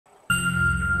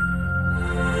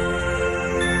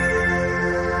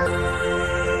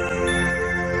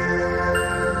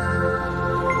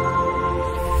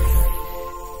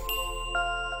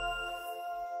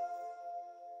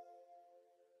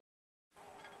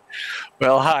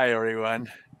Well, hi,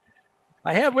 everyone.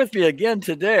 I have with me again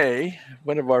today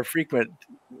one of my frequent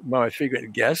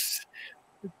guests,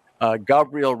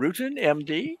 Gabrielle Rutan,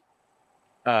 MD.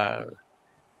 Uh,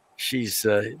 she's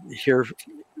here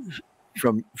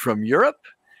from Europe,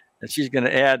 and she's going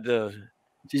to add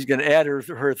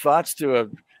her thoughts to a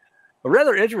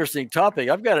rather interesting topic.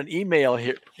 I've got an email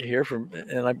here from,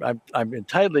 and I'm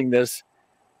entitling this: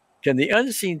 "Can the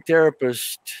unseen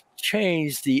therapist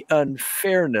change the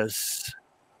unfairness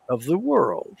of the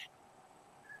world?"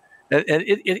 And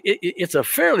it's a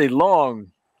fairly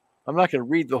long. I'm not going to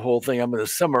read the whole thing. I'm going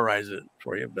to summarize it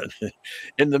for you. But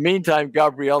in the meantime,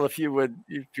 Gabrielle, if you would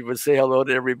say hello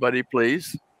to everybody,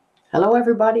 please. Hello,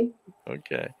 everybody.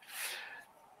 Okay.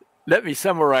 Let me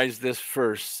summarize this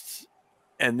first,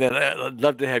 and then I'd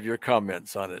love to have your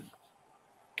comments on it,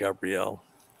 Gabrielle.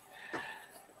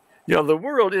 You know, the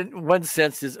world, in one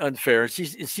sense, is unfair.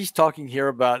 She's talking here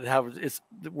about how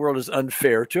the world is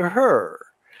unfair to her.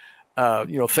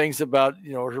 Things about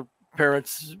her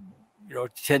parents,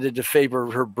 tended to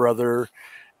favor her brother,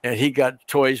 and he got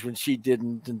toys when she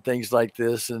didn't, and things like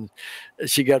this. And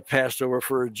she got passed over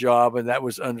for a job, and that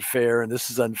was unfair. And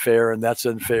this is unfair, and that's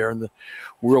unfair. And the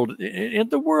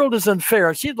world is unfair.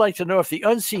 And she'd like to know if the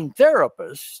unseen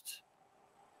therapist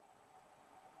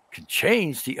can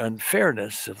change the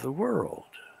unfairness of the world.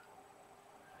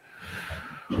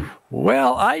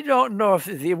 Well, I don't know if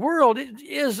the world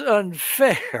is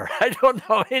unfair. I don't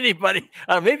know anybody.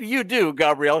 Maybe you do,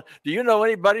 Gabrielle. Do you know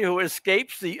anybody who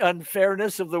escapes the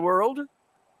unfairness of the world?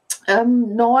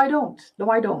 No, I don't. No,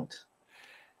 I don't.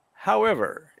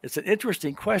 However, it's an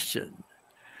interesting question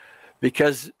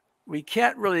because we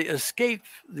can't really escape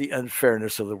the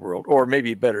unfairness of the world, or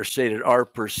maybe better stated, our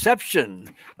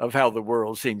perception of how the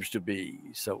world seems to be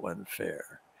so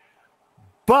unfair.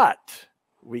 But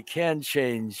we can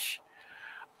change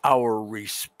our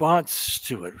response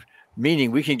to it,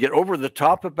 meaning we can get over the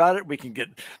top about it. We can get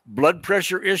blood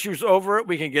pressure issues over it.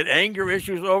 We can get anger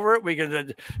issues over it. We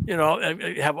can,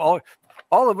 have all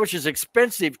of which is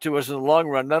expensive to us in the long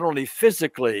run, not only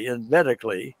physically and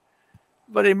medically,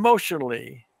 but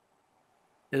emotionally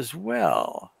as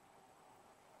well.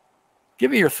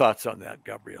 Give me your thoughts on that,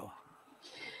 Gabrielle.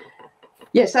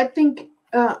 Yes, I think,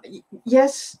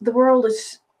 yes, the world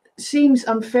seems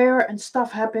unfair and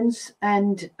stuff happens,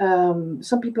 and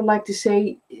some people like to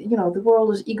say, the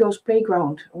world is ego's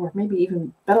playground, or maybe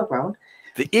even battleground.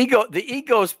 The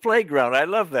ego's playground. I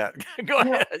love that. Go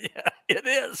ahead. Yeah, it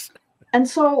is. And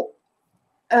so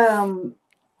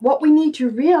what we need to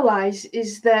realize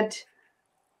is that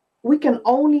we can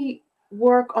only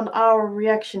work on our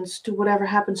reactions to whatever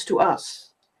happens to us.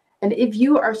 And if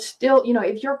you are still,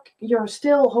 if you're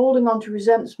still holding on to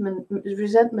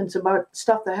resentments about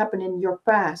stuff that happened in your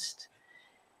past,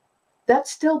 that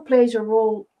still plays a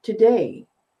role today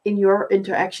in your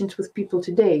interactions with people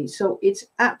today. So it's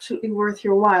absolutely worth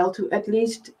your while to at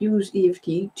least use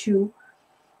EFT to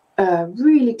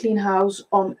really clean house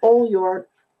on all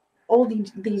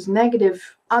these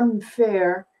negative,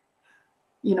 unfair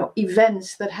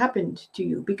events that happened to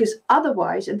you, because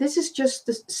otherwise, and this is just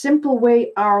the simple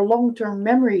way our long-term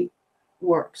memory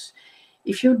works,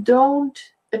 if you don't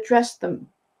address them,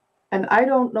 and I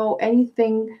don't know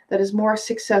anything that is more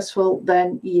successful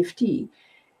than EFT,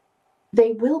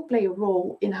 they will play a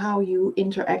role in how you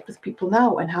interact with people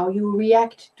now and how you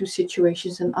react to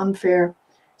situations and unfair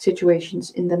situations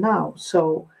in the now.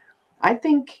 So I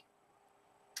think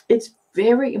it's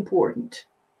very important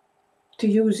to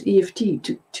use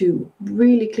EFT to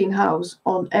really clean house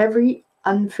on every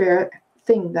unfair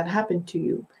thing that happened to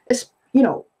you.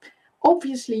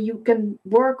 Obviously you can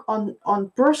work on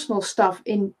personal stuff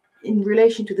in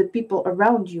relation to the people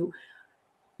around you.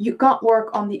 You can't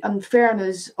work on the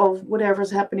unfairness of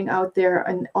whatever's happening out there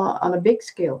and on a big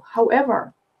scale.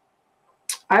 However,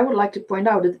 I would like to point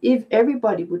out that if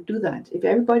everybody would do that, if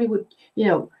everybody would,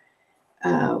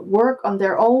 work on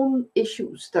their own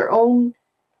issues, their own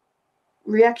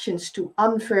reactions to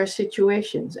unfair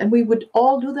situations, and we would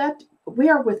all do that, we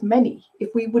are with many.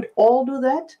 If we would all do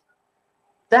that,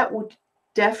 that would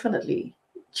definitely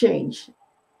change,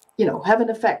 have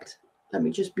an effect. Let me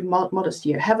just be modest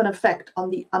here, have an effect on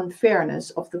the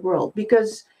unfairness of the world.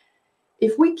 Because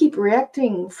if we keep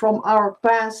reacting from our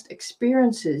past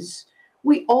experiences,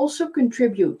 we also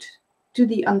contribute to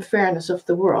the unfairness of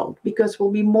the world, because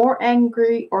we'll be more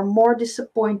angry or more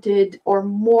disappointed or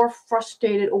more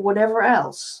frustrated or whatever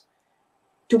else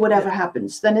to whatever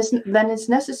happens than is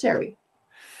necessary.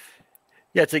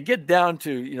 Yeah, to get down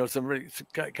to some really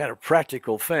kind of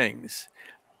practical things.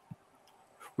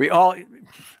 We all,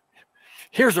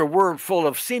 here's a world full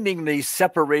of seemingly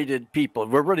separated people.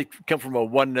 We're really come from a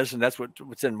oneness, and that's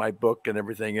what's in my book and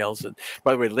everything else. And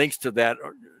by the way, links to that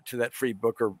free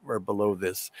book are below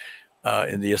this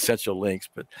in the essential links.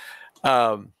 But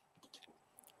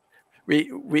we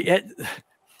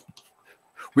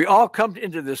all come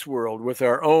into this world with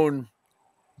our own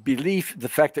belief, the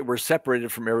fact that we're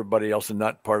separated from everybody else and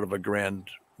not part of a grand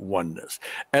oneness.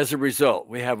 As a result,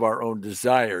 we have our own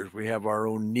desires, we have our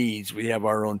own needs, we have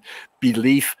our own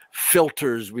belief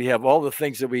filters, we have all the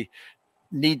things that we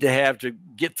need to have to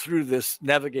get through this,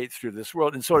 navigate through this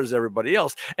world, and so does everybody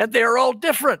else. And they're all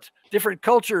different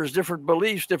cultures, different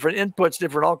beliefs, different inputs,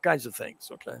 different all kinds of things,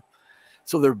 okay?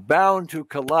 So they're bound to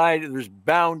collide, and there's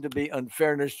bound to be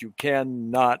unfairness. You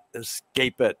cannot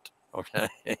escape it, okay?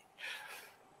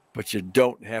 But you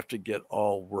don't have to get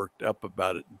all worked up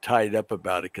about it and tied up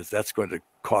about it, because that's going to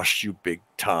cost you big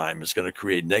time. It's going to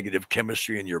create negative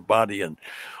chemistry in your body and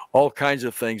all kinds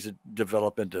of things that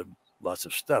develop into lots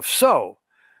of stuff. So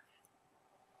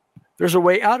there's a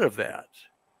way out of that.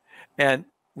 And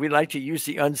we like to use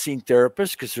the unseen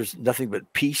therapist because there's nothing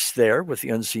but peace there with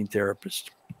the unseen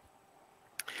therapist.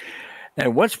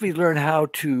 And once we learn how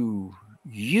to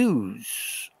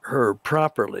use her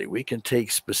properly, we can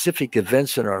take specific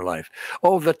events in our life.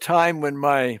 Oh, the time when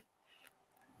my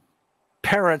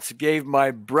parents gave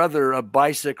my brother a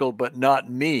bicycle, but not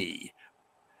me.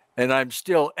 And I'm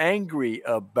still angry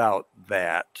about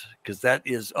that because that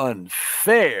is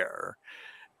unfair.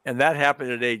 And that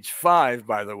happened at age 5,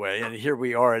 by the way. And here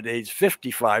we are at age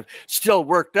 55, still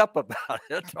worked up about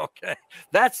it. Okay.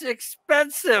 That's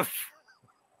expensive.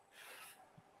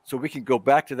 So we can go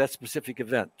back to that specific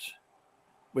event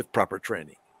with proper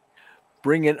training.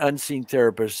 Bring in unseen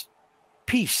therapists,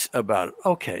 peace about it.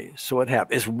 Okay, so what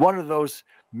happened? It's one of those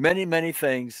many, many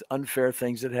things, unfair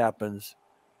things that happens,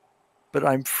 but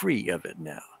I'm free of it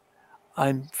now.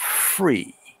 I'm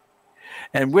free.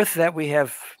 And with that, we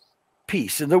have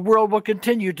peace. And the world will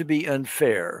continue to be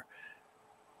unfair.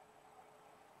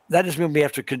 That doesn't mean we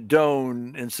have to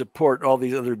condone and support all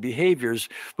these other behaviors,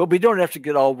 but we don't have to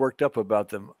get all worked up about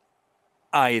them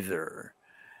either.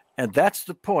 And that's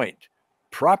the point.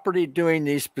 Properly doing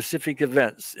these specific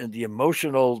events and the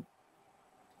emotional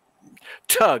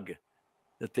tug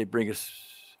that they bring us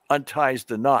unties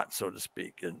the knot, so to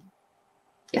speak, and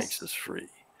makes us free.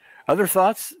 Other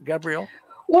thoughts, Gabrielle?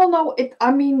 Well, no,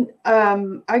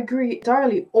 I agree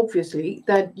entirely, obviously,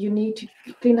 that you need to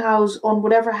clean house on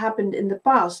whatever happened in the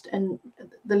past. And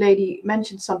the lady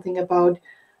mentioned something about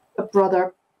a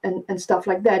brother and stuff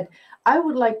like that. I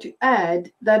would like to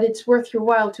add that it's worth your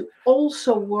while to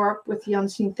also work with the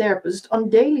unseen therapist on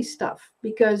daily stuff,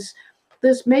 because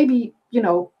there's maybe,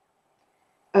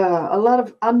 a lot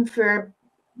of unfair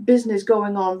business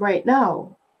going on right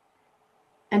now.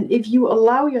 And if you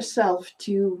allow yourself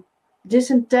to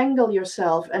disentangle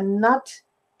yourself and not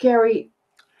carry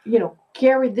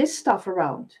this stuff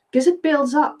around, because it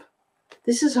builds up.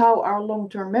 This is how our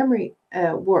long-term memory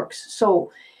works.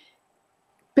 So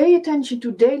pay attention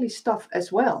to daily stuff as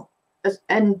well,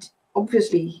 and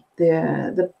obviously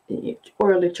the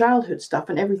early childhood stuff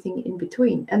and everything in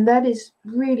between. And that is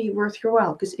really worth your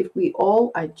while, because if we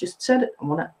all, I just said it, I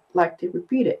want to like to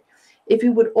repeat it, if we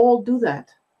would all do that,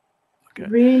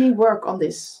 really work on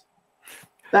this,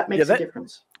 that makes a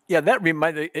difference. Yeah, that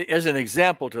reminds me, as an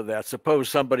example to that, suppose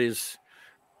somebody's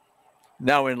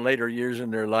now in later years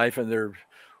in their life and they're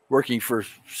working for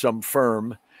some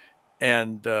firm,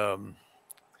 and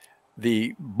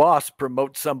the boss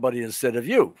promotes somebody instead of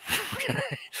you.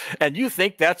 And you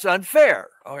think that's unfair.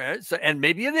 Okay. So, and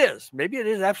maybe it is. Maybe it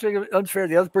is absolutely unfair.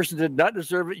 The other person did not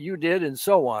deserve it. You did, and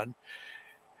so on.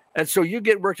 And so you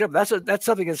get worked up. That's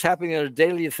something that's happening in a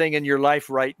daily thing in your life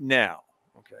right now.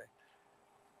 Okay.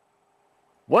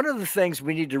 One of the things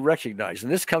we need to recognize,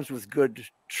 and this comes with good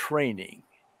training,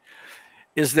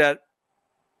 is that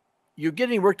you're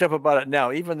getting worked up about it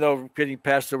now, even though getting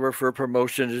passed over for a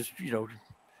promotion is,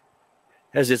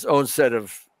 has its own set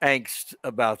of angst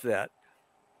about that.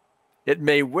 It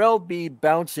may well be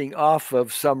bouncing off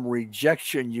of some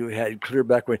rejection you had clear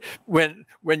back when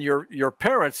your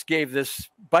parents gave this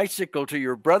bicycle to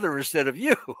your brother instead of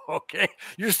you. Okay,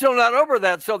 you're still not over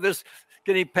that. So this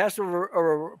getting passed over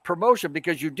or promotion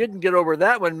because you didn't get over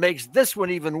that one makes this one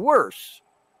even worse.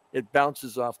 It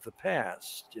bounces off the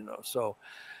past, So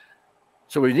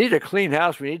we need a clean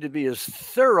house. We need to be as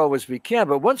thorough as we can.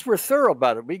 But once we're thorough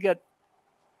about it, we get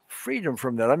freedom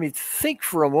from that. I mean, think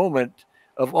for a moment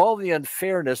of all the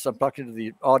unfairness. I'm talking to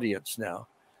the audience now,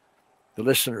 the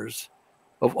listeners.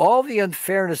 of all the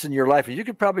unfairness in your life, and you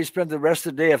could probably spend the rest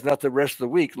of the day, if not the rest of the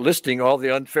week, listing all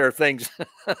the unfair things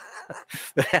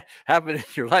that happen in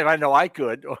your life. I know I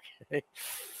could. Okay,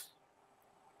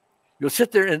 you'll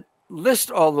sit there and list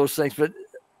all those things, but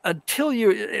until you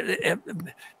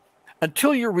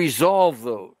resolve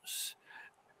those,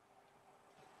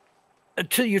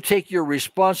 until you take your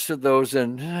response to those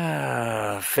and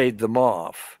fade them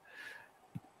off,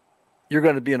 you're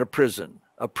going to be in a prison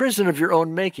of your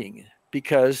own making,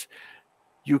 because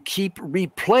you keep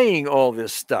replaying all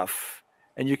this stuff,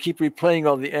 and you keep replaying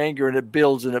all the anger, and it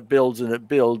builds and it builds and it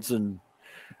builds, and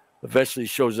eventually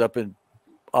shows up in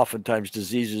oftentimes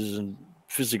diseases and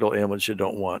physical ailments you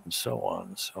don't want, and so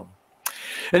on. So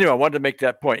anyway, I wanted to make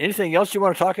that point. Anything else you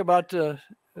want to talk about? Well,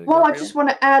 Gabrielle? I just want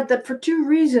to add that for two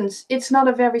reasons, it's not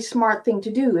a very smart thing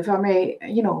to do, if I may,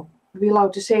 be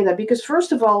allowed to say that. Because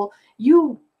first of all,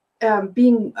 you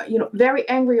being, very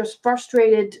angry or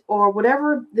frustrated or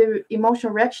whatever the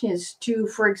emotional reaction is to,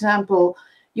 for example,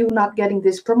 you not getting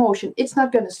this promotion, it's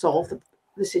not going to solve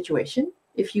the situation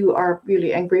if you are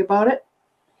really angry about it.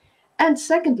 And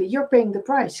secondly, you're paying the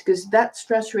price, because that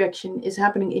stress reaction is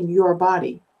happening in your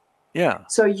body. Yeah.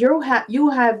 So you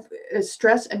have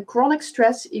stress, and chronic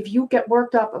stress. If you get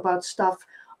worked up about stuff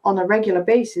on a regular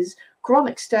basis,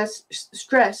 chronic stress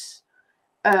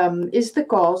is the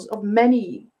cause of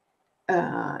many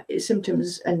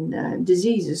symptoms and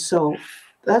diseases. So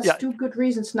that's two good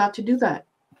reasons not to do that.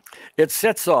 It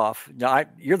sets off. Now,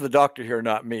 you're the doctor here,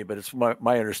 not me, but it's my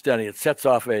understanding. It sets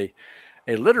off a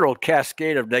literal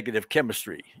cascade of negative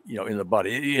chemistry, in the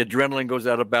body. Adrenaline goes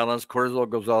out of balance, cortisol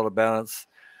goes out of balance.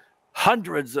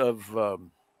 Hundreds of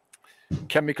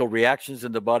chemical reactions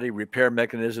in the body, repair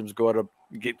mechanisms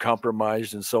get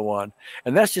compromised, and so on.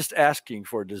 And that's just asking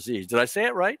for disease. Did I say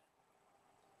it right?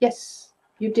 Yes,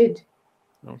 you did.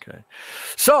 Okay.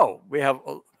 So we have,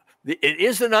 it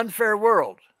is an unfair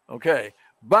world. Okay.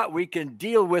 But we can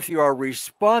deal with your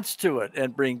response to it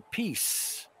and bring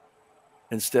peace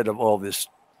instead of all this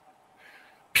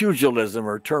pugilism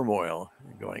or turmoil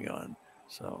going on.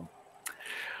 So,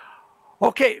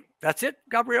 okay, that's it,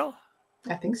 Gabrielle?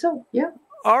 I think so, yeah.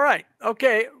 All right,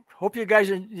 okay. Hope you guys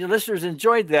and your listeners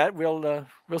enjoyed that. We'll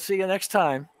see you next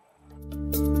time.